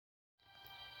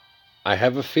I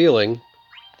have a feeling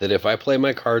that if I play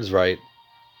my cards right,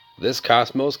 this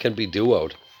Cosmos can be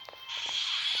duoed.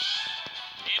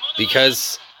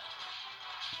 Because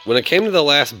when it came to the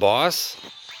last boss,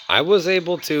 I was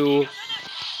able to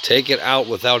take it out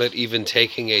without it even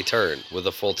taking a turn with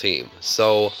a full team.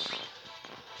 So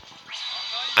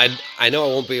I know I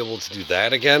won't be able to do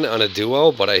that again on a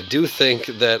duo, but I do think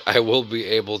that I will be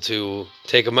able to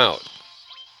take them out.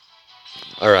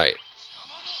 Alright.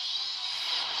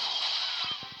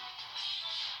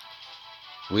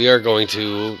 We are going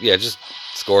to, just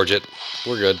scourge it.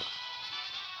 We're good.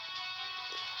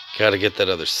 Gotta get that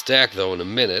other stack, though, in a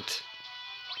minute.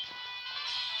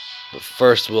 But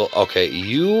first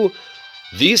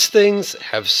these things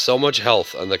have so much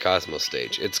health on the Cosmos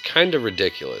stage. It's kind of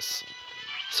ridiculous.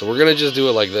 So we're gonna just do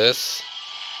it like this.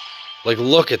 Like,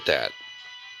 look at that.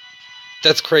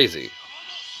 That's crazy.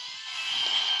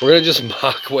 We're gonna just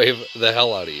mock wave the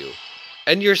hell out of you.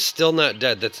 And you're still not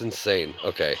dead. That's insane.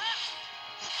 Okay.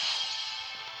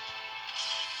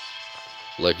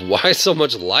 Like, why so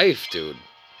much life, dude?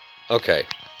 Okay.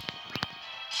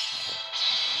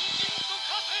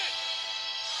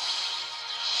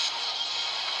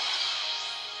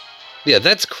 Yeah,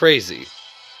 that's crazy.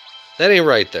 That ain't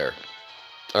right there.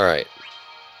 Alright.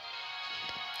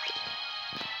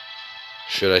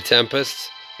 Should I Tempest?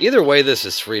 Either way, this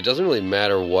is free. It doesn't really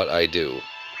matter what I do.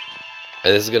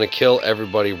 And this is going to kill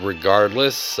everybody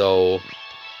regardless, so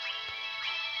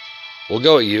we'll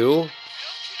go at you.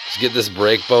 Let's get this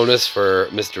break bonus for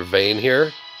Mr. Vayne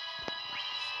here.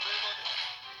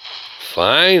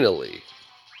 Finally.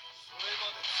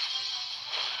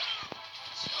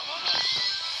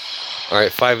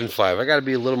 Alright, 5 and 5. I gotta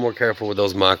be a little more careful with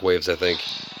those mock waves, I think.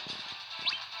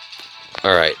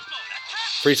 Alright.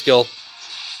 Free skill.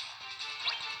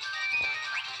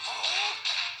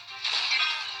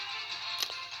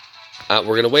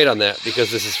 We're gonna wait on that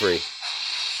because this is free.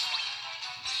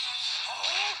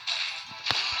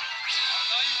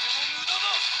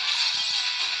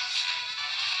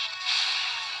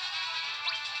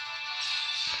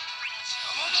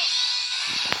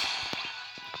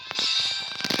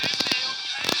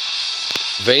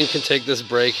 Vayne can take this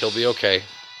break. He'll be okay.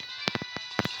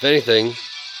 If anything,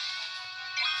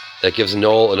 that gives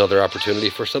Noel another opportunity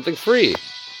for something free.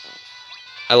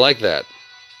 I like that.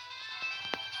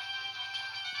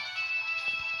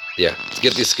 Yeah, let's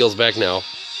get these skills back now.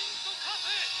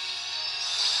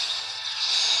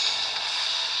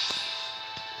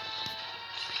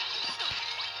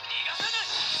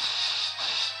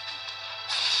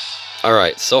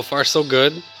 Alright, so far so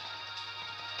good.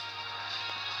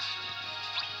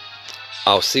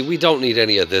 Oh, see, we don't need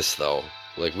any of this, though.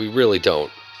 Like, we really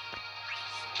don't.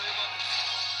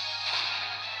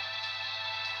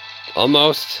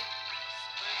 Almost.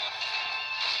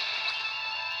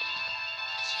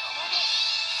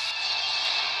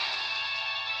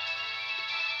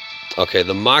 Okay,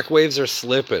 the mock waves are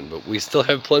slipping, but we still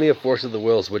have plenty of force of the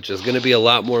wills, which is going to be a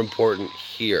lot more important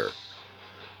here,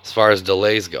 as far as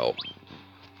delays go.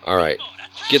 Alright,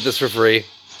 get this for free.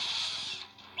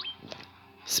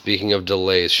 Speaking of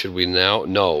delays, should we now?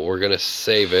 No, we're going to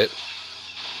save it.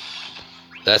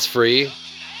 That's free.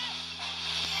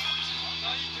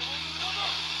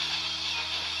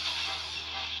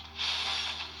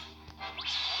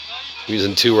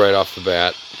 Using 2 right off the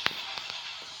bat.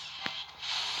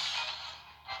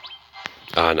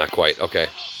 Ah, not quite. Okay.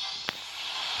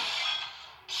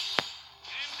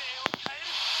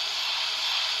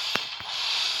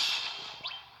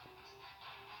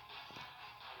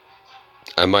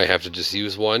 I might have to just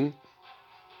use 1.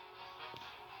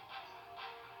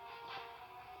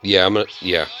 Yeah, I'm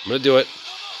gonna do it.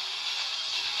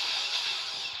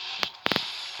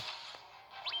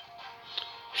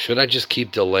 Should I just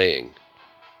keep delaying?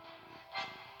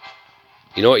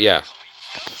 You know what? Yeah.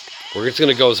 We're just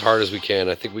gonna go as hard as we can.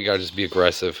 I think we gotta just be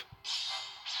aggressive.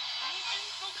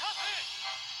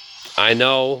 I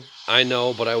know,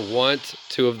 but I want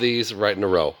 2 of these right in a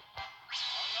row.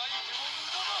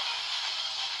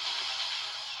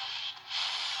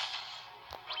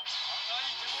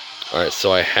 Alright,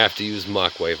 so I have to use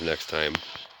Mach Wave next time.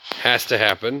 Has to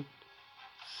happen.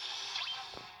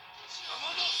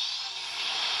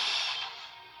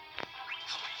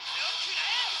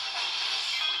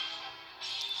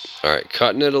 Alright,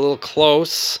 cutting it a little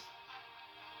close.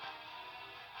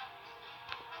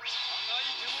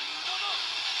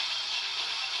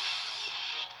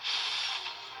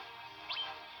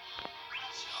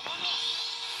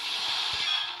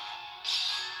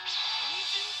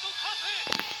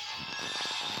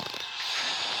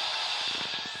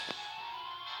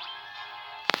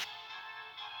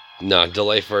 No,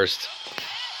 delay first.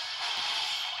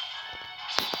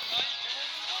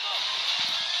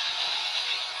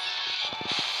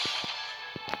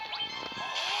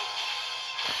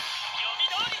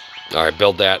 Alright,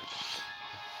 build that.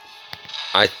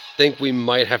 I think we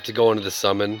might have to go into the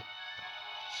summon.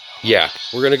 Yeah,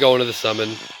 we're going to go into the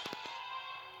summon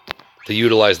to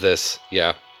utilize this.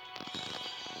 Yeah.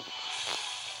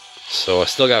 So I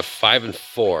still got 5 and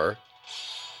 4.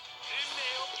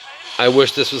 I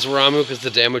wish this was Ramu because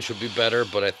the damage would be better,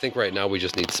 but I think right now we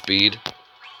just need speed.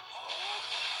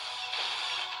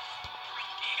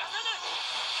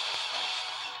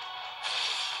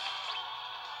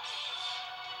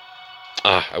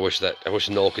 Ah, I wish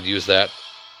Noel could use that.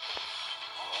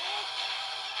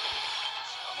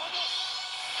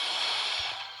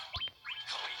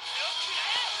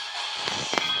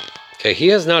 Okay, he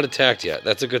has not attacked yet.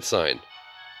 That's a good sign.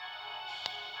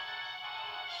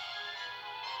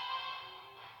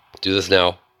 Do this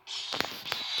now.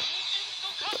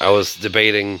 I was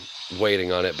debating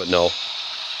waiting on it, but no.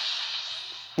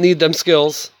 Need them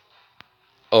skills.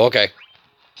 Oh, okay.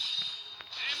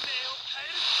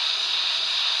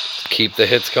 Keep the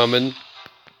hits coming.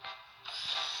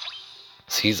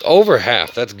 He's over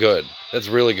half. That's good. That's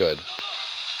really good.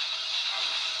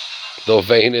 Though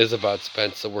Vayne is about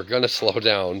spent, so we're going to slow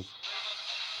down.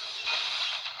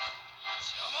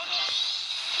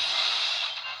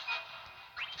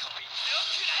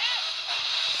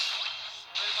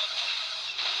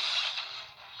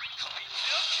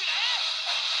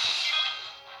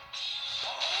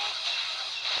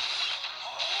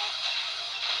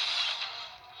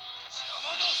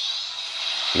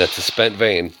 And that's a spent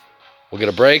Vayne. We'll get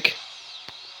a break.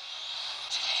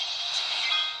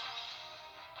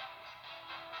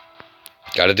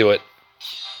 Gotta do it.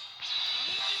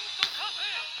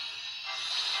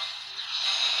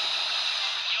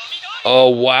 Oh,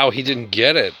 wow, he didn't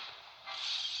get it.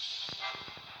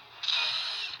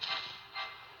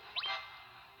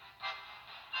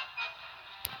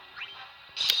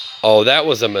 Oh, that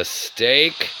was a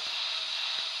mistake.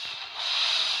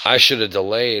 I should have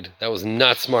delayed. That was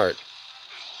not smart.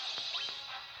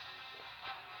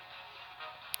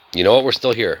 You know what? We're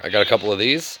still here. I got a couple of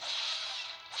these.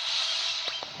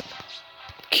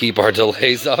 Keep our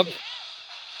delays up.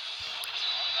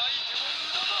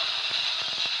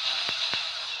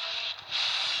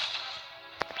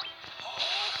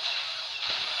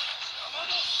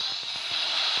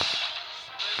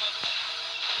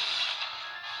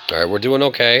 Alright, we're doing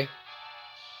okay.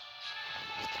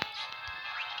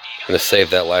 I'm going to save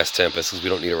that last Tempest because we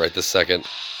don't need it right this second.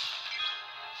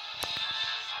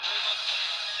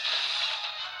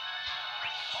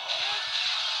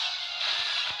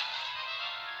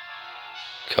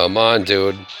 Come on,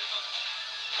 dude.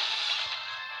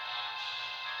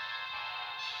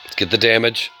 Let's get the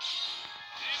damage.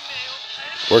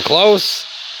 We're close.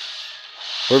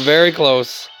 We're very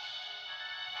close.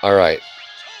 Alright.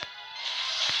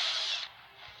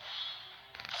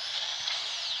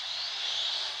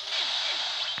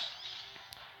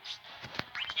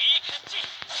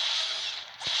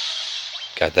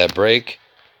 Got that break.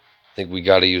 I think we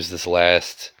got to use this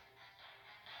last.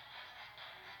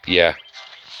 Yeah.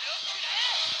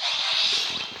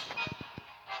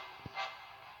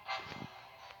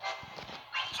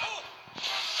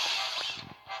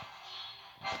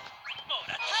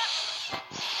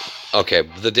 Okay,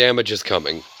 the damage is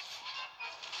coming.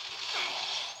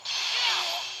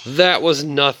 That was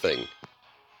nothing.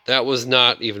 That was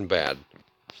not even bad.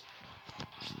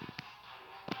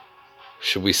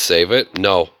 Should we save it?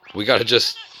 No. We gotta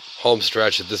just home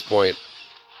stretch at this point.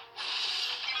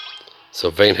 So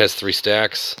Vayne has 3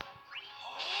 stacks.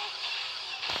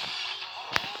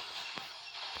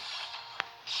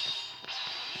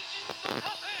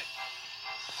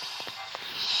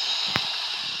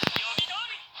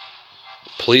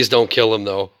 Please don't kill him,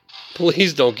 though.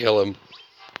 Please don't kill him.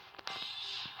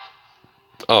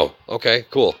 Oh, okay,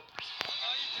 cool.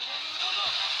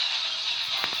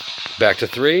 Back to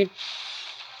 3.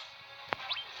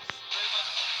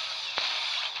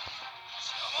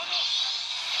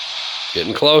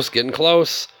 Getting close, getting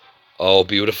close. Oh,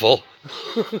 beautiful.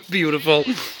 Beautiful.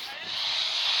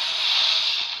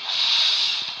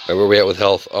 Right, where are we at with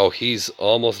health? Oh, he's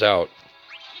almost out.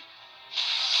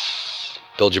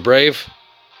 Build your brave.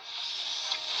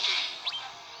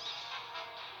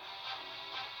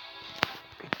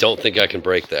 Don't think I can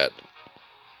break that.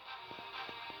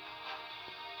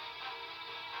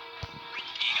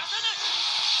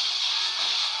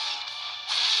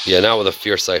 Yeah, not with a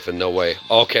Fear Siphon, no way.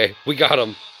 Okay, we got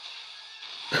him.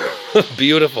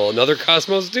 Beautiful. Another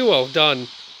Cosmos Duo. Done.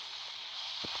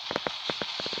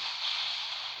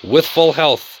 With full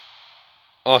health.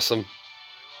 Awesome.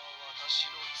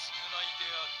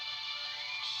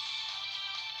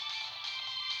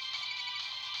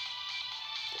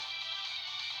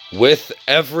 with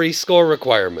every score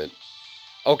requirement.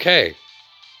 Okay.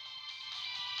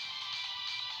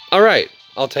 Alright,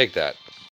 I'll take that.